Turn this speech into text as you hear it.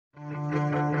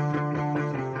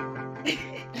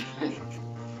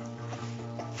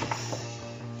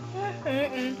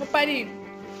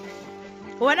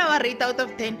What I rate out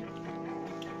of 10?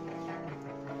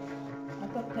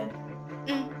 Out of 10.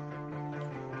 Mm.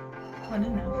 One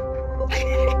enough.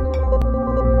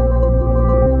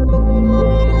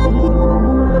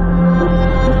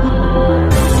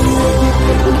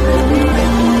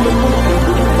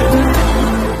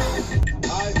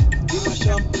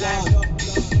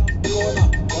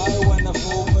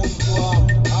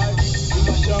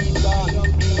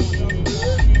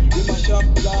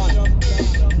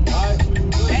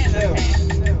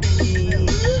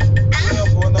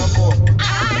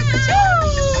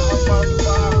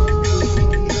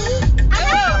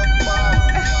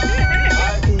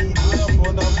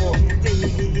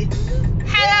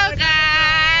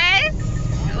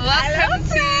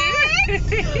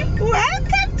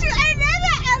 Welcome to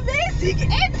another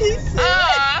amazing episode.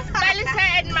 Oh, Melissa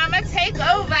and Mama take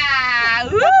over.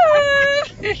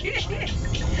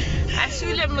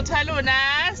 Ashule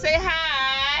Mutaluna, say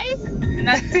hi.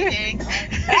 Nothing.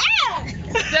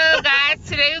 So guys,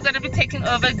 today we're gonna be taking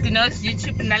over Dineo's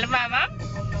YouTube channel, Mama.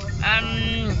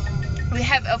 We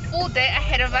have a full day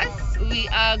ahead of us. We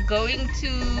are going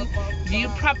to view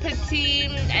property,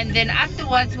 and then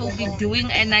afterwards we'll be doing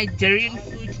a Nigerian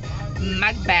food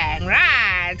mukbang.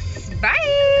 Right,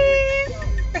 bye.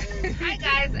 Hi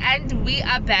guys, and we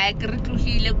are back.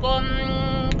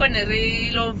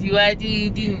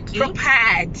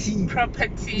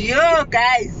 Property. Yo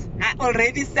guys, I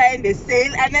already signed a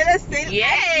sale, another sale.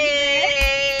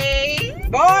 Yay!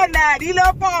 Bona,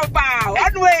 dilo popa,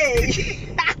 one way.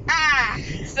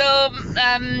 So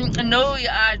no, we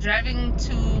are driving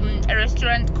to a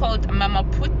restaurant called Mama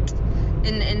Put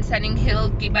in Sunning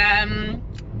Hill, Kibam.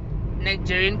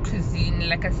 Nigerian cuisine.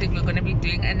 Like I said, we're gonna be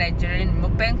doing a Nigerian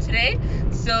mukbang today,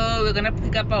 so we're gonna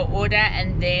pick up our order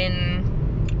and then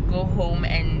go home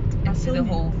and see the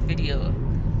whole video.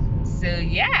 So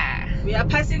yeah, We are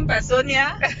passing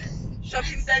Basonia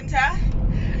shopping center.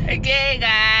 okay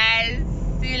guys,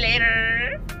 see you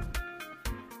later.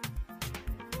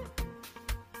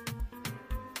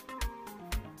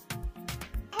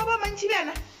 How about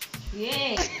Manchilana?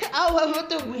 Yeah, Our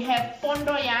photo. we have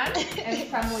Pondo Yang and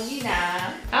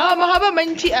Samolina. Our Mahaba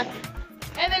Manchia.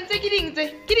 And then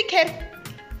Kitty cat.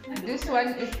 this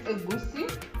one is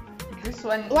egusi. This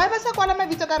one Why was I calling my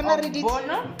Vito Carna is ready?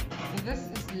 bono. This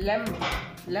is lamb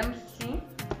stew,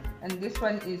 and this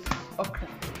one is okra.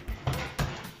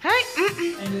 Hi.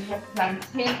 And we have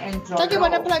plantain and Talking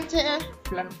about a jollof. plantain.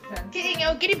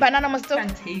 Plantain. Kitty banana must have.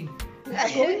 Plantain. We are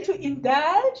going to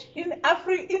indulge in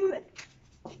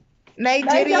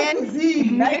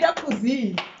Nigerian. Niger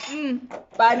cuisine.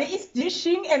 Bani is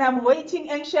dishing and I'm waiting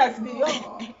anxiously.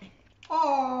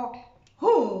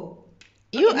 Oh.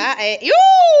 You are a you.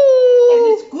 And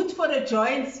it's good for the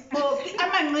joints. Oh,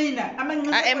 I'm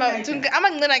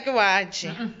gonna go watch.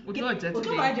 We do it today.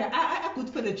 Good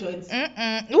for the joints.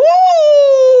 Woo!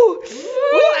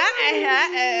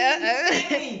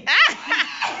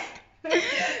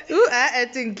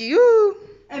 Thank you.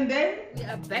 And then We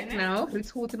are back now.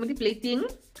 It's ultimately plating,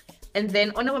 and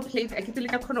then on our plate, I keep a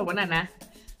little banana,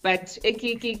 but I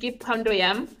pondo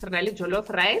yam, rali jollof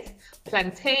rice,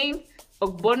 plantain,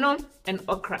 ogbono, and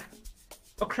okra.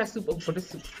 Okra soup, ogbono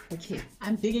soup. Okay.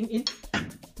 I'm digging in.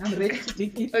 I'm ready to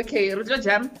dig in. Okay, Rojo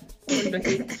jam,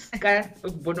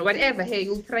 ogbono, whatever. Hey,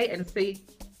 you'll try and say.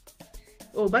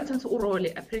 Oh, but to roll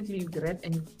it. Apparently, you grab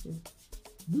and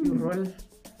you roll.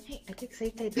 Hey, I get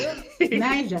excited.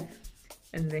 Niger.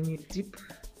 And then you dip.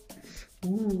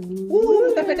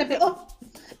 Ooh, tape. Oh.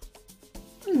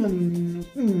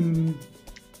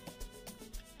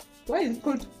 Why is it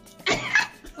called?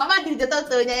 Mama did the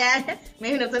doctor.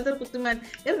 Maybe not center kutuman.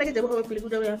 You like the whole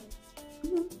película.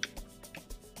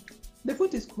 The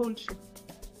food is cold.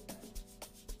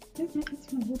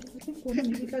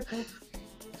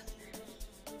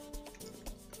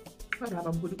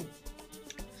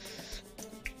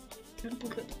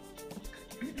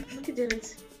 Look at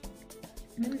this.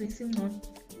 Maybe they seem not.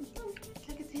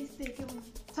 Like a taste.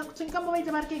 Something come away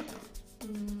to market.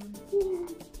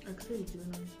 Actually,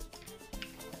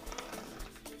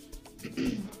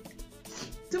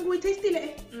 So we taste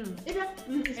it.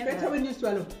 It's better when you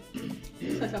swallow.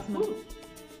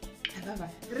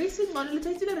 Racing on the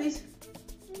taste the race.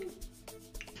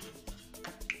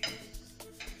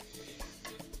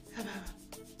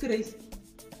 Grace.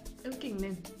 okay,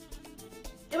 then.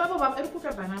 Baba, I'm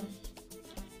cooking banana.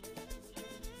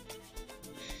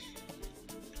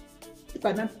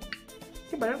 Banana.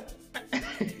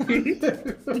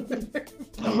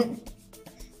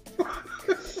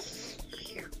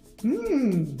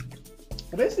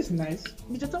 Rice is nice.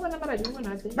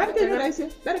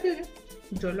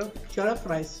 Jollof. Jollof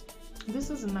rice. This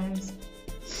is nice.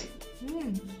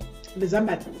 Le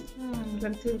zambat.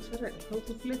 Plantain salad. How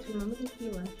to flip it, mama?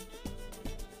 Flavor.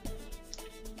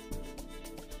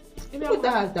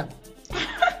 Potato.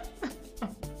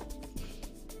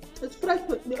 It's fried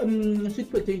sweet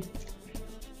potato.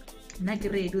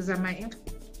 Nagre do zamai.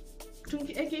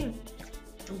 Tunki again.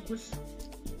 Kus.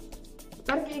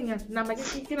 Tarkinga. Nama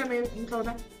kina may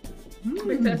include.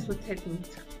 But that's what happened.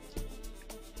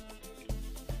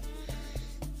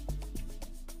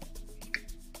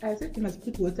 I think you must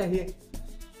put water here.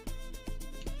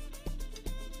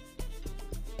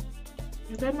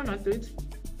 You don't want to do it.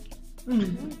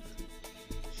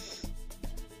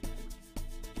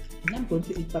 I'm going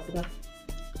to eat paprika.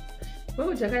 What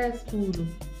would you guys do?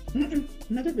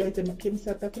 Another guy came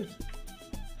South Africa.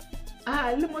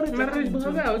 Ah, look more than a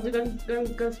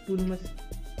spoon.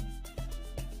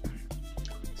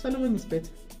 Solomon is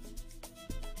better.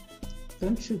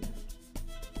 Don't you?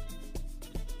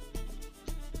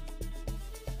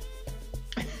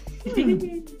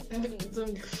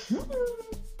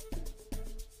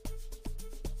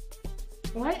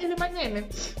 Why is my name?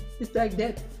 It's like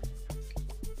that.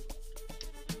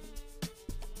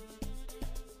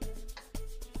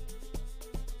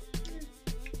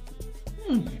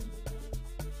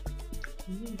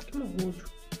 Come on,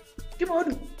 come on.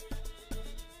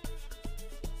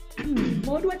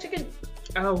 More do a chicken.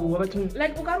 Oh, what?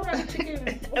 Like, Ugaru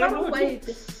chicken. Ugaru white.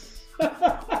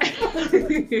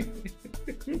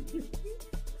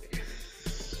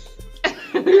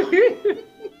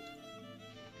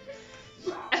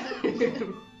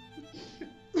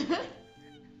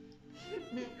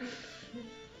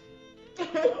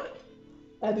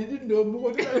 I didn't know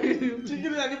what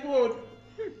chicken anymore.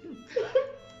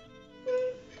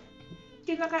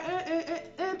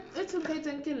 It's okay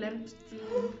to kill them.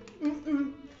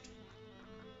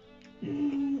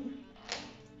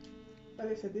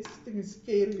 I said, this thing is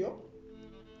scary, yo.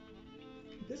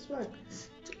 This one.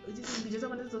 This is just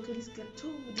one okay. This get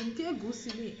too. Didn't care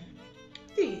goosey.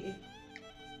 Tea.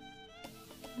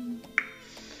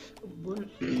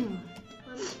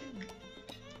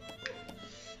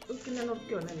 Okay, no, no, no.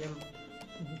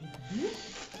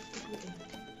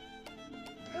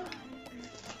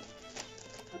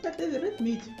 But there's red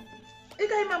meat.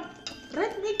 Okay, ma'am.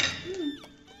 Red meat.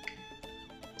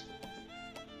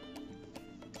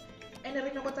 And the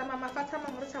ring of mama fat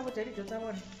mama was how jelly to that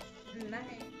one.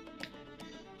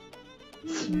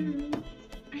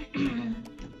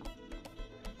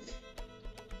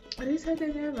 This had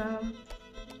never.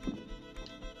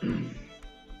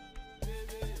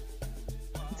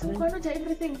 So, why not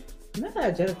everything?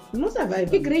 No survive.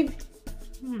 He grave.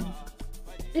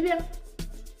 Maybe.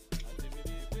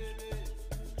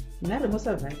 Never must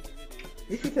survive.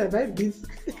 If you survive this,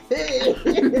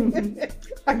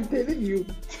 I'm telling you,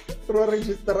 pro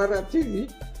registrare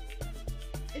TV.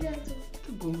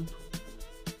 Good.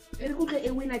 It's good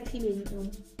to win a killing.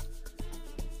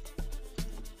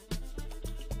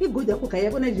 You good to cook a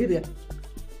Nigeria.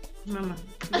 Mama,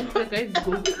 it's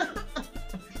good.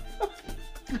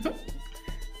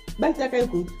 But I can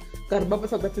cook. Carbaba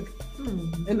South Africa.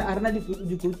 And Arna,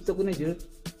 you cook to Nigeria.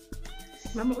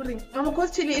 Mama ring. Mama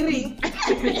goes chili ring.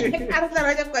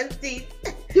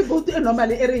 You go to a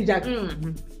normally area jack.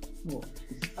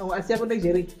 Oh, I say for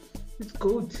Nigeria. It's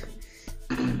good.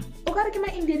 Oh, gotta get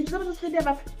my Indian. It's not to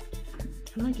up.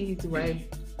 I'm not getting it away.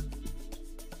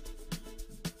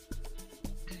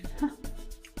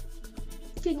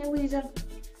 Kenya Wizard.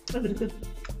 Everything.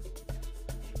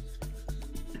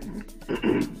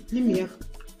 Give me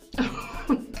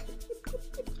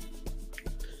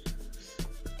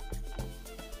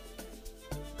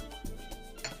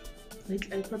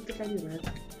I practically right.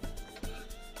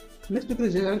 Next week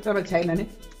is China, ne?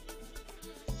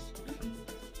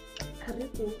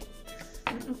 Haripo.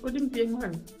 Couldn't be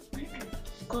one.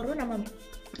 Corona, mom.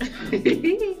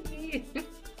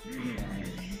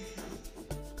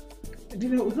 Do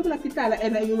you know, look like Itala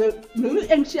and you were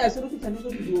anxious to look at another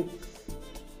video.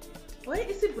 Why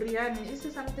is it biryani? Is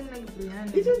it something like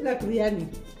biryani? It is like biryani.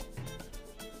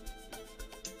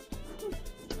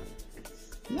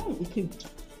 No, it came.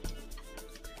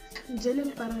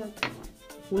 Jelly para.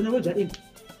 Whenever you're in.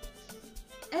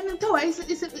 And until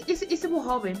it's a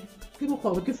hobby. People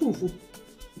call it fufu.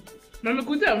 Mama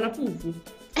could have a fufu.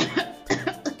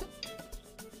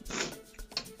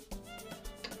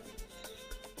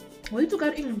 Why to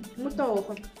get in? Motor.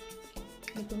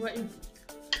 Motor.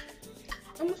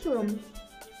 I'm sure.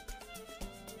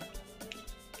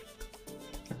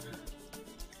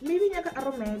 Maybe you can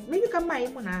aromate. Maybe you can buy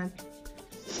one.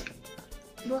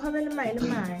 Do have any mind?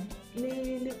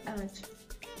 Maybe arch.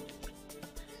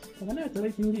 I want to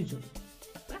write in English.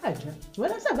 Aja,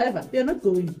 when I survivor, you're not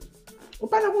going.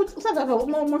 Upana survivor,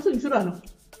 more insurance.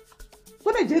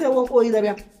 What Nigeria walk away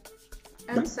there?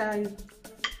 I'm sorry.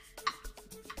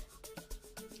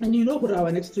 And you know who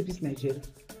our next trip is Nigeria.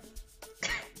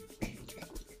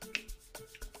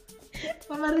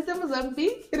 Mama Rita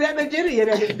Mozambique. Yeah, Nigeria.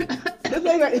 That's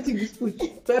why we are eating this food.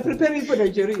 We are preparing for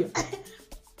Nigeria.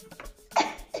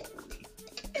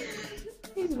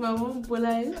 It's my mom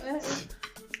polite.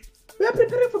 We are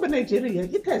preparing for Nigeria.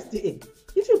 It has to end.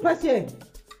 If you pass here,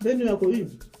 then you are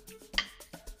going.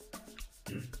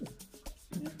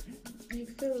 I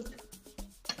failed.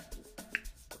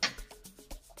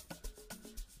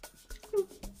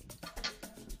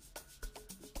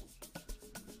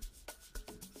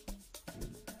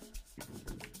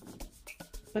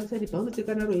 But I said, "Don't take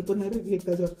another way. Don't hurry,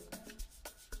 because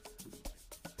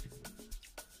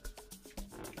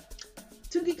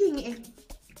Tungi king.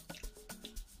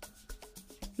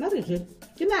 not it.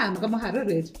 Kina am kama hara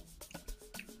red.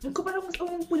 Nkopana mo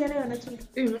punya na yona tungi.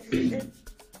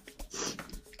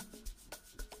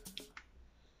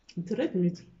 It's red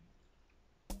meat.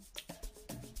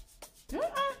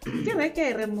 Ke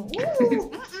rekere mo.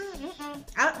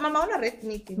 Mama ona red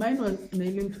meat. Mine was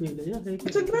nailing to it. Yeah,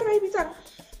 Tungi ba right bitsa.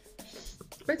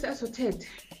 Betsa assorted.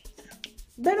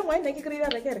 Beno mo ina ke krira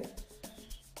rekere.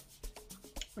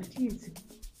 What is it?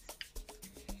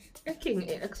 A king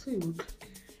actually.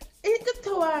 It's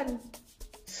the one.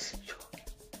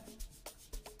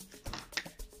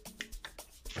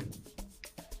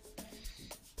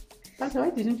 But why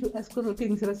didn't you ask for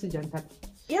looking for a Sijanta?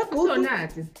 Ya go So to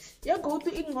not. ya go to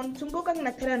ingon tungo kang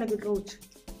natera na coach.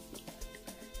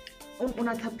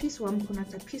 Unatapiswa mpo.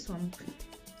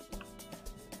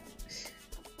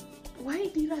 Why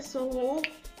did I so?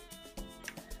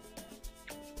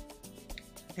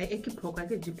 I ekipoko, I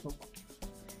get jipoko.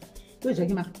 Where's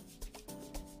Jackie?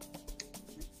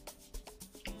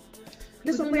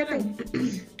 This one where I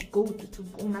go to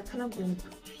unatela go.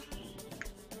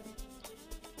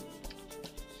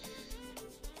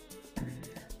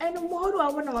 And more I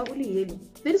want to only yellow.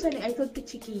 There is any I thought the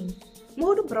chicken.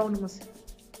 More brown was.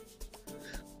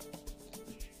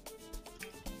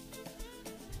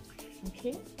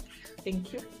 Okay,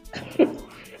 thank you.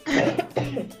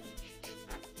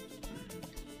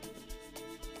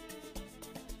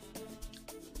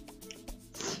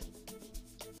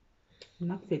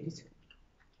 Not fetish.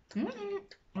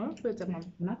 Oh, better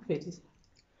mom. Not fetish.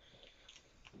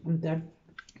 I'm done.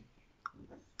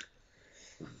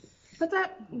 But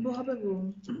that will have a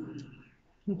room.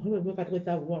 Look at with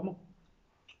that warm.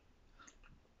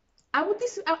 I would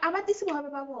this will have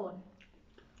a one.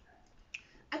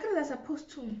 I guess that's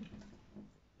supposed to.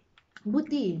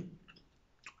 Buti.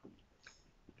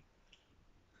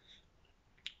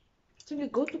 So you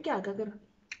go to Kagagar.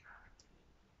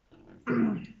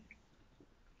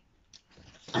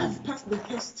 I've passed the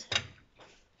test.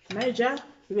 Major,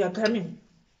 we are coming.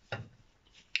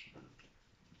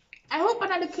 I hope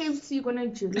another KFC you're gonna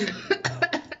enjoy.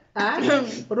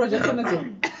 Roger,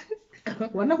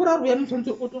 one of our women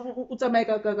to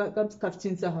Utamaka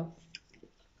captain Saha.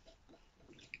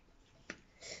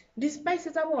 These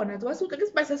spices I want. It was the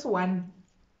spices one.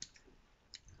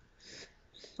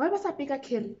 Why was I pick a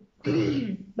kill?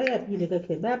 Buy a little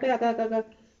kid.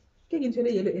 Get into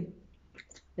the yellow in.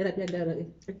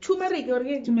 Turmeric or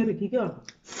again. Turmeric, girl.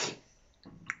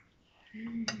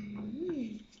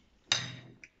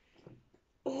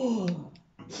 Oh.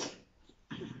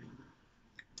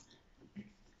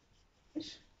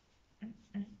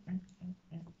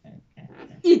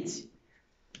 Eat.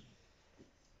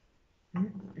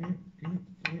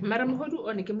 Madam, how do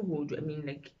I hold you? I mean,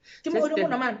 like, Kim Odo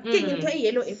man, king into a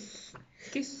yellow.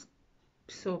 kiss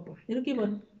soap. You keep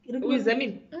on. Who is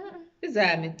Zamin? Is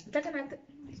Zamin?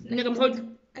 Nigam hold.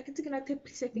 I can take another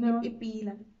piece of No. a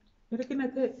peel. You reckon I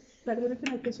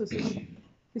take so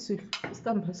this week.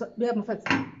 Stamp. We have fat.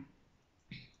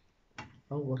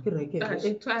 Oh, what can I get?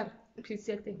 Piece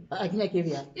of thing. I can't give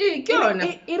you. Eh, go on.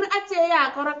 Ira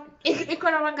atia kora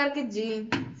ikona mangar ke jin.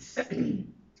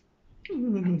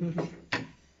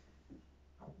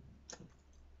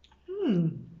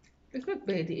 It's not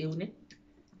bad, Eune.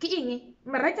 Ki ingi,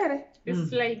 marakare.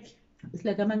 It's It's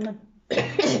like a man.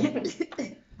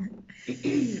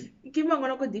 Ki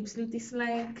mangono ko deep sleep is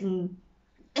like.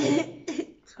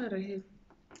 sorry.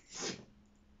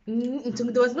 So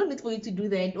there was no need for you to do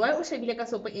that. Why was I be like a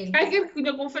soap in? I can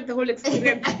go for the whole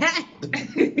experience.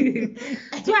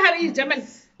 So, how is German?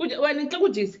 When in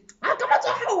languages? Ah, come on,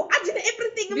 how? I did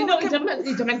everything. You know, German.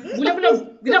 You know,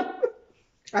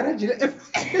 I don't know.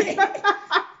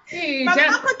 But I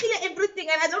can kill everything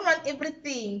and I don't want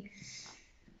everything.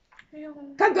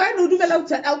 Can't I know do out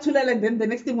to and then the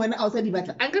next thing when outside the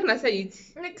battle? I'm gonna say it.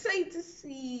 Excited to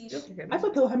see. I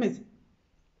thought Hamed.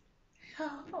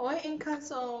 Why in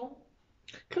castle?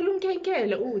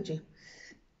 Khulumkenkele uje.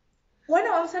 When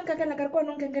I was like, I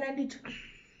don't get it.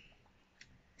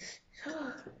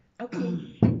 Okay.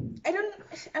 I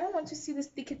don't want to see the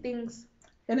sticky things.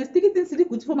 And I stick it in city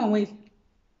good for my way.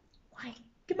 Why?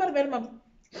 Keep out of bed, mom.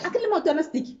 I can limit on a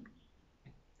stick.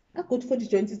 I could for the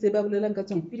joints is about the Keep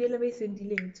Lankaton. video away and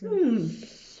dealing to.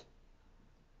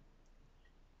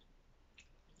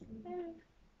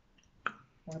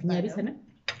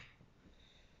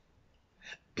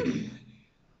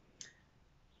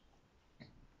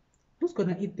 Who's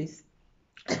gonna eat this?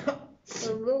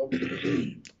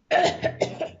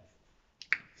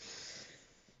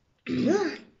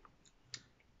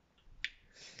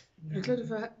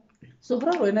 So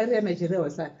how when I read Nigeria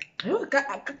was that?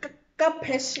 Got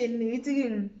passion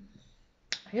eating.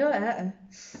 Yeah.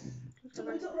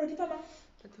 Already, Mama.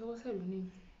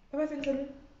 Papa thinks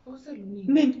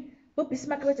Name. But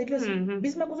Bismarck was a close.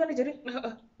 Bismarck was on Nigeria.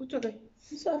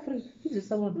 So afraid. This is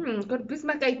someone. God,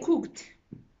 Bismarck I cooked.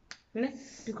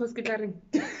 Because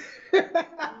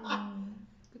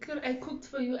I cooked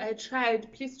for you. I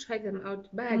tried. Please try them out.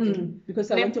 Because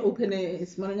I want to open a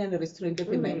small restaurant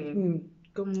every night.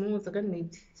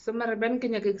 So Maraban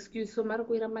can excuse so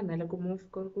Marco Ramana like move.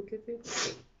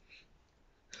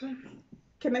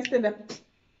 Can I stand up?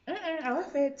 I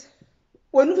love it.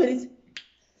 One of it.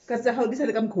 Because how this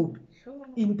has come cold.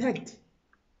 Intact.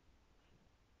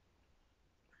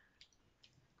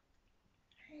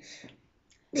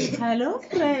 Hello,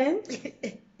 friends.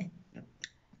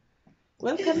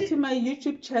 Welcome to my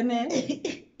YouTube channel.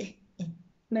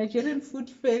 Nigerian food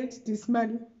failed this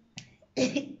month.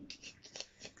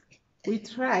 We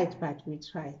tried, but we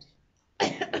tried.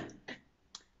 At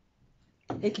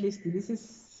least this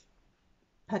is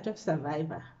part of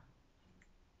Survivor.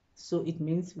 So it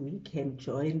means we can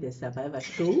join the Survivor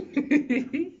show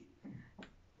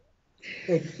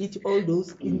and eat all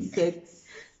those insects,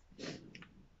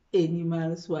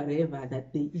 animals, whatever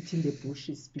that they eat in the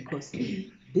bushes, because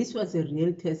this was a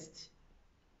real test.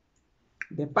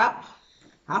 The pap,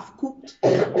 half cooked.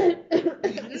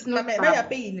 It's not my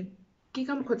pain.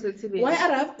 Why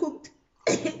are half cooked?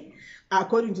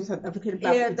 According to South African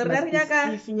pap, Yeah, it the must be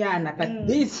rariaka. stiff nyana, but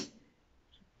this,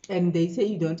 and they say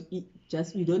you don't eat,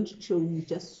 you don't chew, you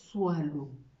just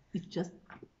swallow. It just.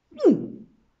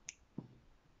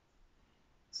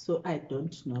 So I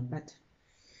don't know, but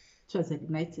it was a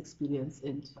nice experience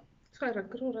and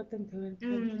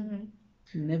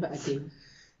never again.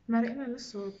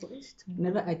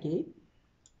 Never again.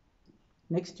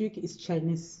 Next week is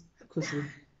Chinese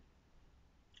cuisine.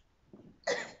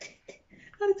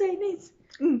 How Chinese?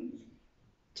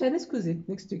 Chinese cuisine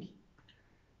next week.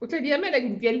 How could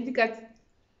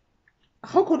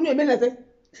you imagine that?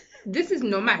 This is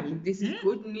normal. This is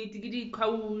good meat.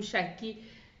 Shaki.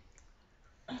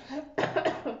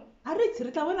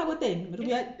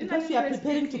 Because we are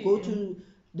preparing to go to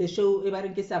the show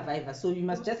Ebarinke Survivor, so you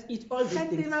must just eat all these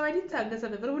things.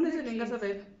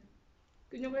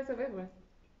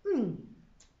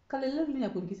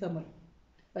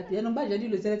 But you know,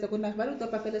 jadi lu saya cakap baru tu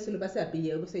apa selo basa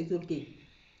api ya, saya itu okay.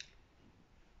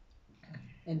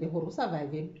 And the whole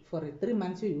surviving for 3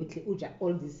 months you uja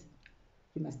all this.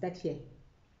 You must start here.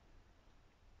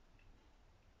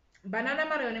 Banana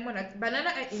Marione,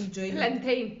 banana I enjoy.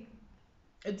 Plantain.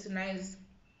 It's nice.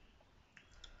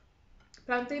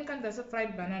 Plantain can just a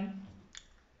fried banana.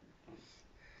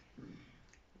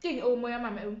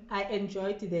 I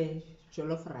enjoyed the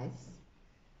jollof rice.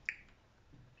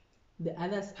 The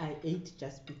others I ate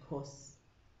just because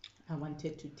I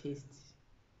wanted to taste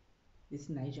this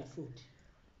Niger food.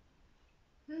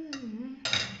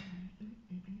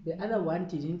 The other one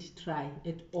didn't try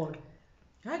at all.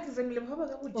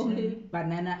 Only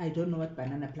banana, I don't know what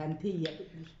banana, plantain.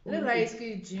 Rice.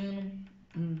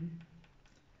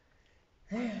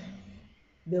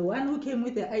 The one who came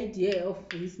with the idea of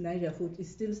this Niger food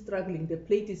is still struggling. The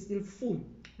plate is still full.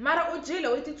 Mara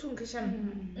ojela wait to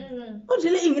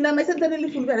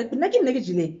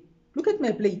Look at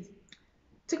my plate.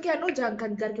 No junk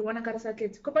can get one of the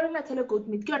Coparana tell a goat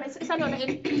meat.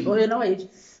 Oh, you know what?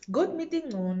 Goat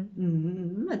meeting on.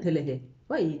 Not tell her.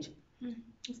 Why?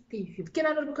 Can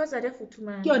I not because I have food to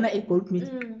man? You're not a goat meat.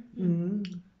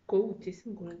 Goat is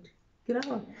good.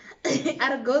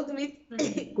 Are goat meat?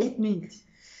 Goat meat.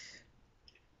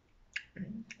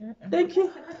 Thank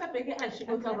you.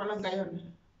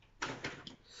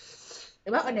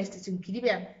 About honesty to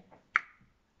Kidibia.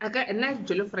 I got a nice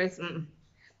jollof rice.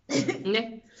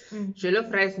 Ne?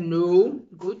 Jollof rice, no.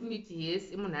 Goat meat,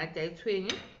 yes. Imonata, it's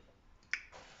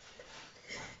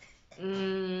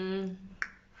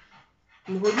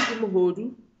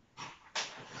Muhodu.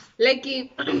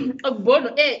 Like, Ogbono,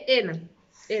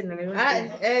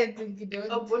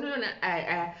 Ogbono,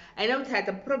 I know that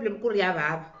the problem Korea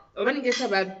bab. When it gets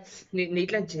about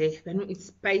Nitla J, when it's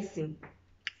spicy.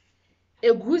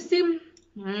 Egusi,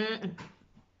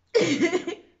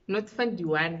 not funny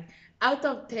one. Out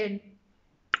of 10.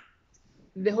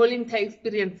 The whole entire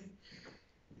experience,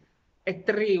 a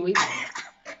 3 with.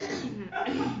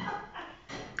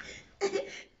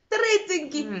 3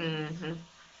 thinking.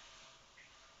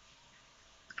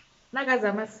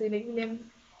 Nakazama sine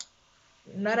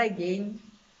not again,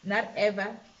 not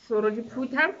ever. So, Rogi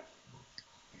Puta,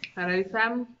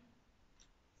 Harifam,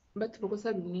 but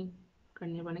Focusabini,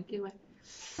 can never make it.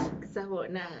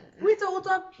 Savona. With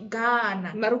auto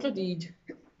Ghana. Maruto did.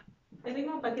 I think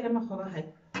I'm packing my whole high.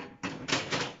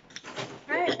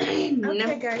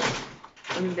 Okay, guys.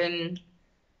 And then,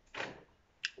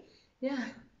 yeah,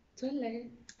 it's all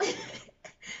right.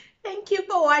 Thank you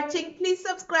for watching. Please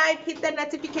subscribe, hit the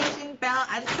notification bell.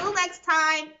 Until next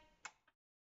time.